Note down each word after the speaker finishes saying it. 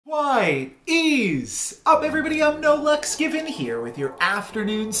What is up, everybody? I'm NoLucksGiven here with your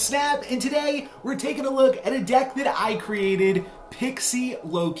afternoon snap, and today we're taking a look at a deck that I created, Pixie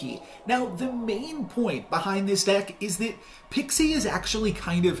Loki. Now, the main point behind this deck is that Pixie is actually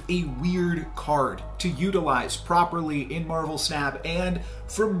kind of a weird card to utilize properly in Marvel Snap, and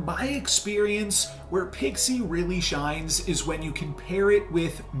from my experience, where Pixie really shines is when you can pair it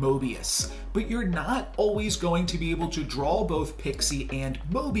with Mobius. But you're not always going to be able to draw both Pixie and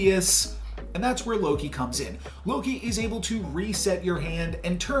Mobius, and that's where Loki comes in. Loki is able to reset your hand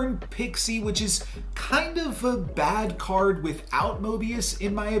and turn Pixie, which is kind of a bad card without Mobius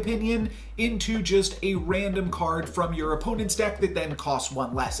in my opinion, into just a random card from your opponent's deck that then costs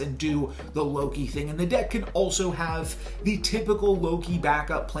one less and do the Loki thing. And the deck can also have the typical Loki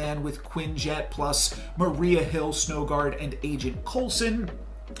backup plan with Quinjet plus Maria Hill, Snowguard, and Agent Coulson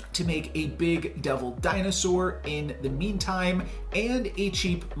to make a big devil dinosaur in the meantime, and a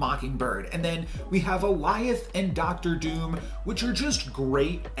cheap Mockingbird. And then we have Alioth and Dr. Doom, which are just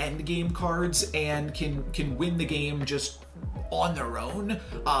great endgame cards and can win the game just on their own,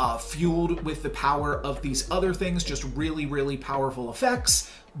 fueled with the power of these other things, just really, really powerful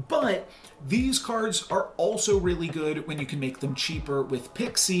effects. But these cards are also really good when you can make them cheaper with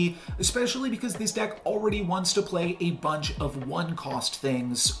Pixie, especially because this deck already wants to play a bunch of one-cost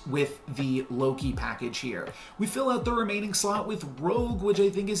things with the Loki package here. We fill out the remaining slot with Rogue, which I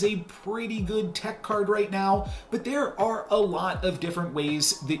think is a pretty good tech card right now, but there are a lot of different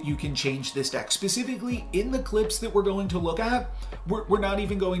ways that you can change this deck. Specifically, in the clips that we're going to look at, we're not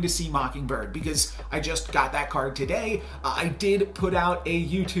even going to see Mockingbird because I just got that card today. I did put out a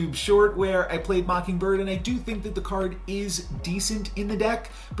YouTube short where I played Mockingbird, and I do think that the card is decent in the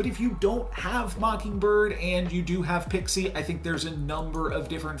deck, but if you don't have Mockingbird and you do have Pixie, I think there's a number of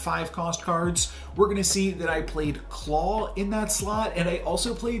different 5-cost cards. We're going to see that I played Claw in that slot, and I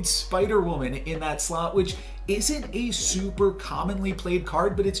also played Spider-Woman in that slot, which isn't a super commonly played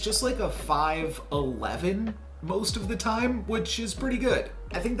card, but it's just like a 5/11 most of the time, which is pretty good.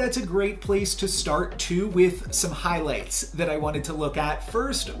 I think that's a great place to start too, with some highlights that I wanted to look at.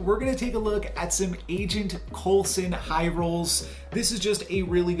 First, we're going to take a look at some Agent Coulson high rolls. This is just a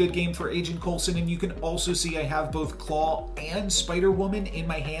really good game for Agent Coulson, and you can also see I have both Claw and Spider-Woman in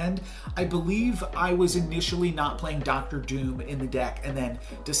my hand. I believe I was initially not playing Dr. Doom in the deck and then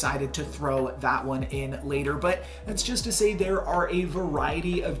decided to throw that one in later, but that's just to say there are a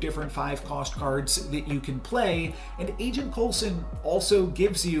variety of different 5-cost cards that you can play, and Agent Coulson also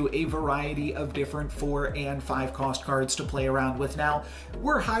gives you a variety of different 4 and 5-cost cards to play around with. Now,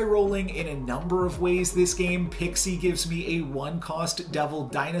 we're high rolling in a number of ways this game. Pixie gives me a 1-cost Devil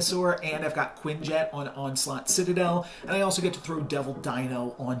Dinosaur, and I've got Quinjet on Onslaught Citadel, and I also get to throw Devil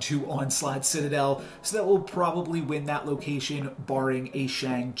Dino onto Onslaught Citadel, so that will probably win that location, barring a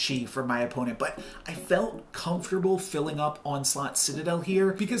Shang-Chi from my opponent. But I felt comfortable filling up Onslaught Citadel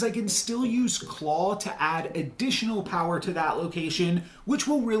here because I can still use Claw to add additional power to that location, which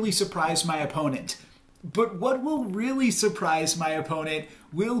will really surprise my opponent. But what will really surprise my opponent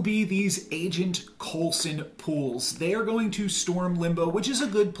will be these Agent Coulson pools. They are going to storm Limbo, which is a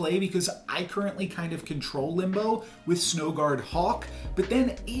good play because I currently kind of control Limbo with Snowguard Hawk, but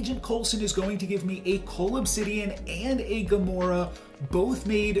then Agent Coulson is going to give me a Coal Obsidian and a Gamora, both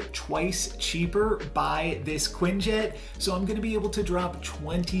made twice cheaper by this Quinjet, so I'm going to be able to drop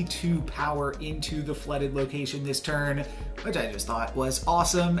 22 power into the flooded location this turn, which I just thought was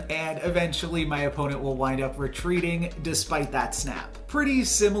awesome, and eventually my opponent will wind up retreating despite that snap. Pretty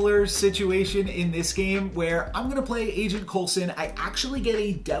similar situation in this game where I'm going to play Agent Coulson. I actually get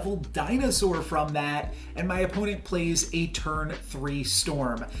a Devil Dinosaur from that, and my opponent plays a turn 3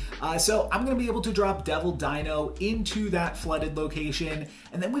 Storm. So I'm going to be able to drop Devil Dino into that flooded location,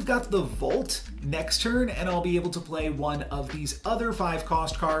 and then we've got the Vault next turn, and I'll be able to play one of these other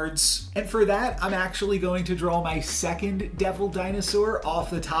 5-cost cards. And for that, I'm actually going to draw my second Devil Dinosaur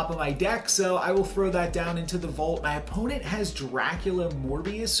off the top of my deck, so I will throw that down into the Vault. My opponent has Dracula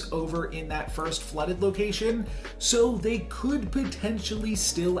Morbius over in that first flooded location, so they could potentially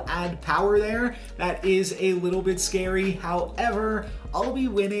still add power there. That is a little bit scary. However, I'll be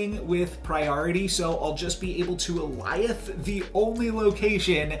winning with priority, so I'll just be able to Alioth the only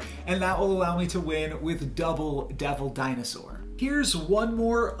location, and that will allow me to win with double Devil Dinosaur. Here's one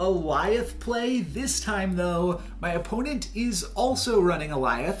more Alioth play. This time though, my opponent is also running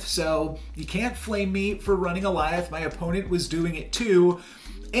Alioth, so you can't flame me for running Alioth. My opponent was doing it too.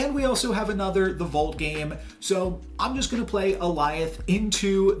 And we also have another, the Vault game. So I'm just gonna play Alioth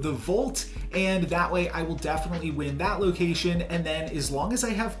into the Vault, and that way I will definitely win that location. And then as long as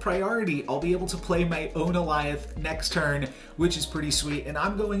I have priority, I'll be able to play my own Alioth next turn, which is pretty sweet. And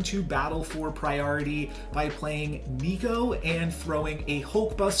I'm going to battle for priority by playing Nico and throwing a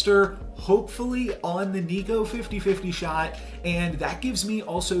Hulkbuster, hopefully on the Nico 50-50 shot. And that gives me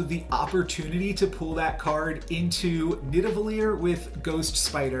also the opportunity to pull that card into Nidavellir with Ghost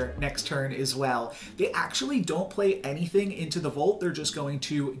Spider next turn as well. They actually don't play anything into the Vault. They're just going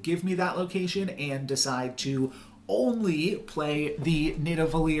to give me that location and decide to only play the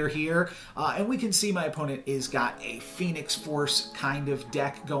Nidavellir here. And we can see my opponent is got a Phoenix Force kind of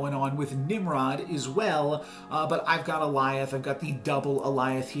deck going on with Nimrod as well. But I've got Alioth. I've got the double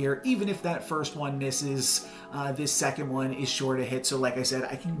Alioth here. Even if that first one misses, this second one is sure to hit. So like I said,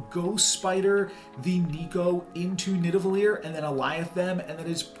 I can Ghost Spider the Nico into Nidavellir and then Alioth them, and that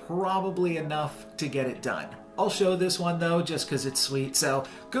is probably enough to get it done. I'll show this one though, just because it's sweet. So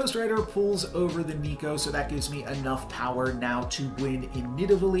Ghost Rider pulls over the Nico, so that gives me enough power now to win in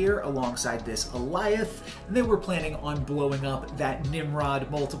Nidavellir alongside this Alioth. And then we're planning on blowing up that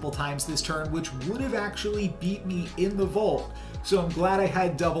Nimrod multiple times this turn, which would have actually beat me in the Vault. So I'm glad I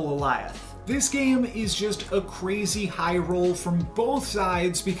had double Alioth. This game is just a crazy high roll from both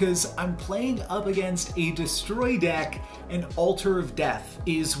sides because I'm playing up against a Destroy deck, and Altar of Death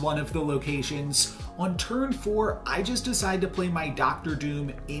is one of the locations. On turn 4, I just decided to play my Dr.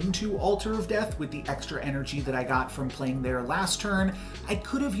 Doom into Altar of Death with the extra energy that I got from playing there last turn. I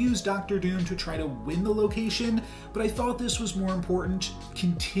could have used Dr. Doom to try to win the location, but I thought this was more important.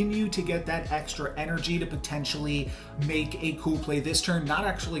 Continue to get that extra energy to potentially make a cool play this turn. Not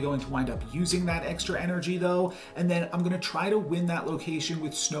actually going to wind up using that extra energy though, and then I'm going to try to win that location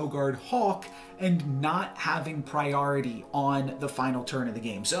with Snowguard Hawk and not having priority on the final turn of the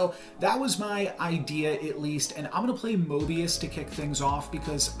game. So that was my idea at least, and I'm going to play Mobius to kick things off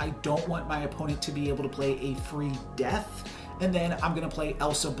because I don't want my opponent to be able to play a free death. And then I'm going to play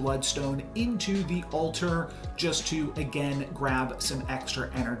Elsa Bloodstone into the altar just to, again, grab some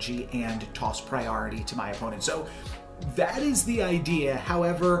extra energy and toss priority to my opponent. So that is the idea.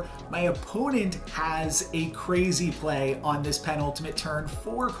 However, my opponent has a crazy play on this penultimate turn.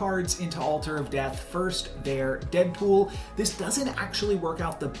 4 cards into Altar of Death. First, their Deadpool. This doesn't actually work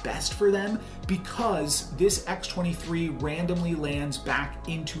out the best for them because this X-23 randomly lands back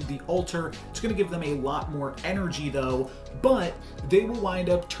into the altar. It's going to give them a lot more energy though, but they will wind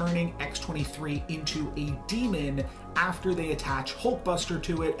up turning X-23 into a demon after they attach Hulkbuster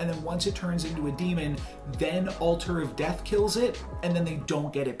to it, and then once it turns into a demon, then Altar of Death kills it, and then they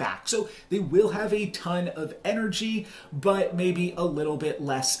don't get it back. So they will have a ton of energy, but maybe a little bit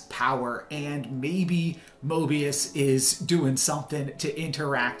less power, and maybe Mobius is doing something to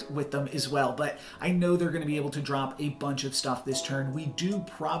interact with them as well. But I know they're going to be able to drop a bunch of stuff this turn. We do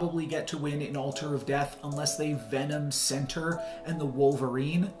probably get to win in Altar of Death unless they Venom Center and the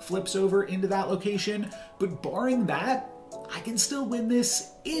Wolverine flips over into that location. But barring that, I can still win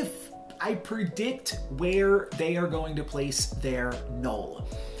this if I predict where they are going to place their null.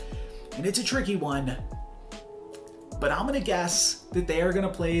 And it's a tricky one, but I'm going to guess that they are going to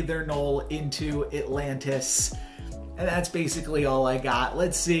play their null into Atlantis. And that's basically all I got.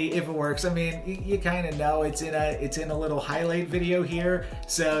 Let's see if it works. I mean, you kind of know it's in a little highlight video here,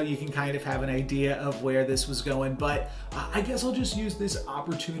 so you can kind of have an idea of where this was going. But I guess I'll just use this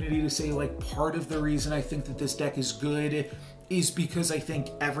opportunity to say, like, part of the reason I think that this deck is good is because I think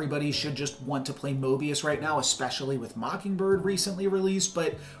everybody should just want to play Mobius right now, especially with Mockingbird recently released.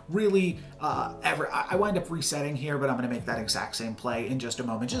 But really, I wind up resetting here, but I'm going to make that exact same play in just a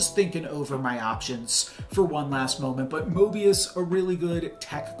moment. Just thinking over my options for one last moment. But Mobius, a really good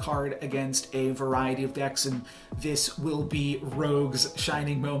tech card against a variety of decks, and this will be Rogue's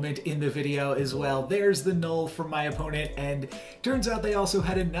shining moment in the video as well. There's the null from my opponent, and turns out they also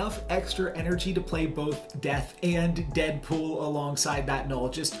had enough extra energy to play both Death and Deadpool alongside that null.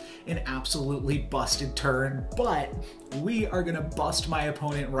 Just an absolutely busted turn, but we are gonna bust my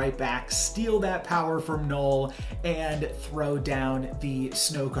opponent right back, steal that power from null, and throw down the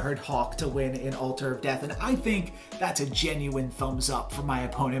Snowguard Hawk to win in Altar of Death. And I think that's a genuine thumbs up for my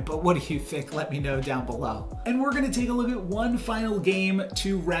opponent, but what do you think? Let me know down below. And we're gonna take a look at one final game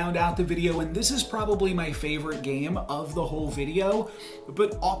to round out the video, and this is probably my favorite game of the whole video,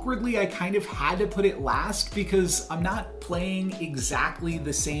 but awkwardly I kind of had to put it last because I'm not playing playing exactly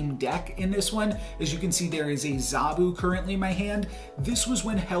the same deck in this one. As you can see, there is a Zabu currently in my hand. This was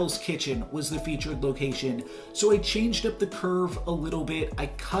when Hell's Kitchen was the featured location. So I changed up the curve a little bit. I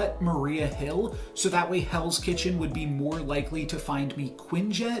cut Maria Hill so that way Hell's Kitchen would be more likely to find me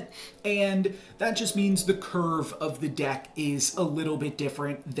Quinjet. And that just means the curve of the deck is a little bit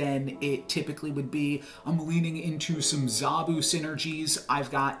different than it typically would be. I'm leaning into some Zabu synergies. I've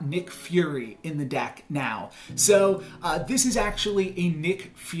got Nick Fury in the deck now. So this is actually a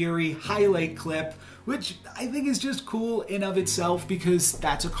Nick Fury highlight clip, which I think is just cool in of itself because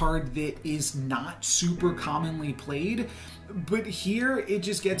that's a card that is not super commonly played. But here it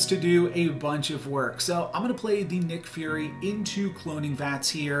just gets to do a bunch of work. So I'm going to play the Nick Fury into Cloning Vats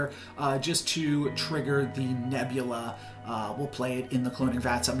here just to trigger the Nebula. We'll play it in the Cloning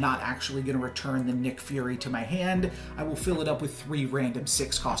Vats. I'm not actually going to return the Nick Fury to my hand. I will fill it up with 3 random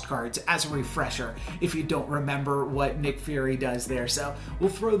 6-cost cards as a refresher if you don't remember what Nick Fury does there. So we'll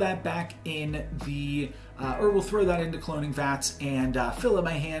throw that back in the... we'll throw that into Cloning Vats and fill up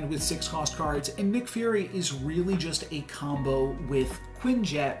my hand with 6-cost cards. And Nick Fury is really just a combo with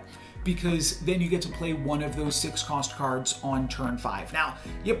Quinjet, because then you get to play one of those 6-cost cards on turn 5. Now,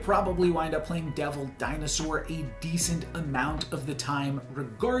 you probably wind up playing Devil Dinosaur a decent amount of the time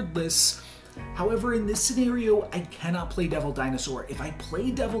regardless. However, in this scenario, I cannot play Devil Dinosaur. If I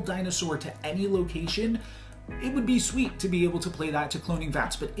play Devil Dinosaur to any location, it would be sweet to be able to play that to Cloning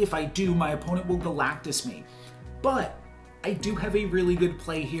Vats, but if I do, my opponent will Galactus me. But I do have a really good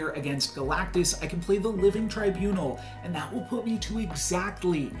play here against Galactus. I can play the Living Tribunal, and that will put me to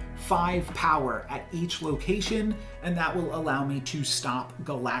exactly 5 power at each location, and that will allow me to stop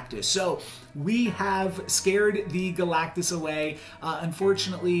Galactus. So we have scared the Galactus away.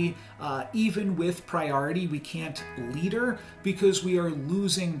 Unfortunately, even with priority, we can't leader because we are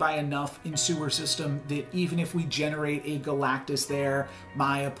losing by enough in Sewer System that even if we generate a Galactus there,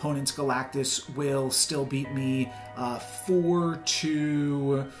 my opponent's Galactus will still beat me 4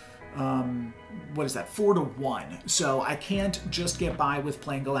 to... what is that? 4 to 1. So I can't just get by with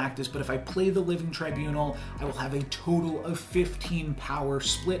playing Galactus, but if I play the Living Tribunal, I will have a total of 15 power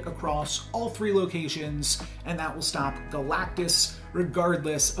split across all 3 locations, and that will stop Galactus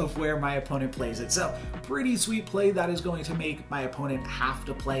regardless of where my opponent plays it. So pretty sweet play. That is going to make my opponent have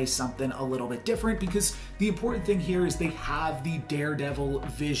to play something a little bit different, because the important thing here is they have the Daredevil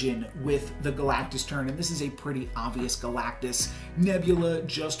vision with the Galactus turn, and this is a pretty obvious Galactus. Nebula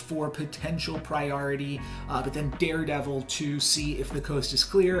just for potential priority, but then Daredevil to see if the coast is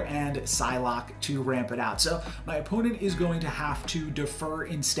clear, and Psylocke to ramp it out. So my opponent is going to have to defer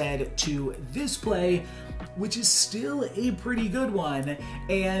instead to this play, which is still a pretty good one,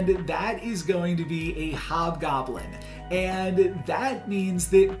 and that is going to be a Hobgoblin. And that means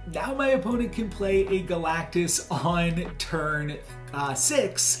that now my opponent can play a Galactus on turn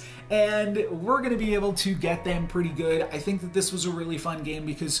 6, and we're going to be able to get them pretty good. I think that this was a really fun game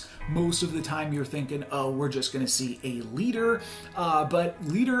because most of the time you're thinking, oh, we're just going to see a leader, but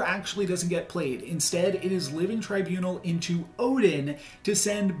leader actually doesn't get played. Instead, it is Living Tribunal into Odin to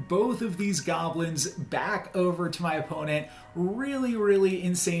send both of these goblins back over to my opponent. Really, really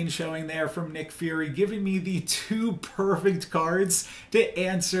insane showing there from Nick Fury, giving me the 2 perfect cards to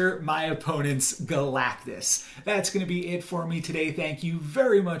answer my opponent's Galactus. That's going to be it for me today. Thank you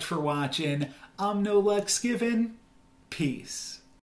very much for watching. I'm NoLucksGiven. Peace.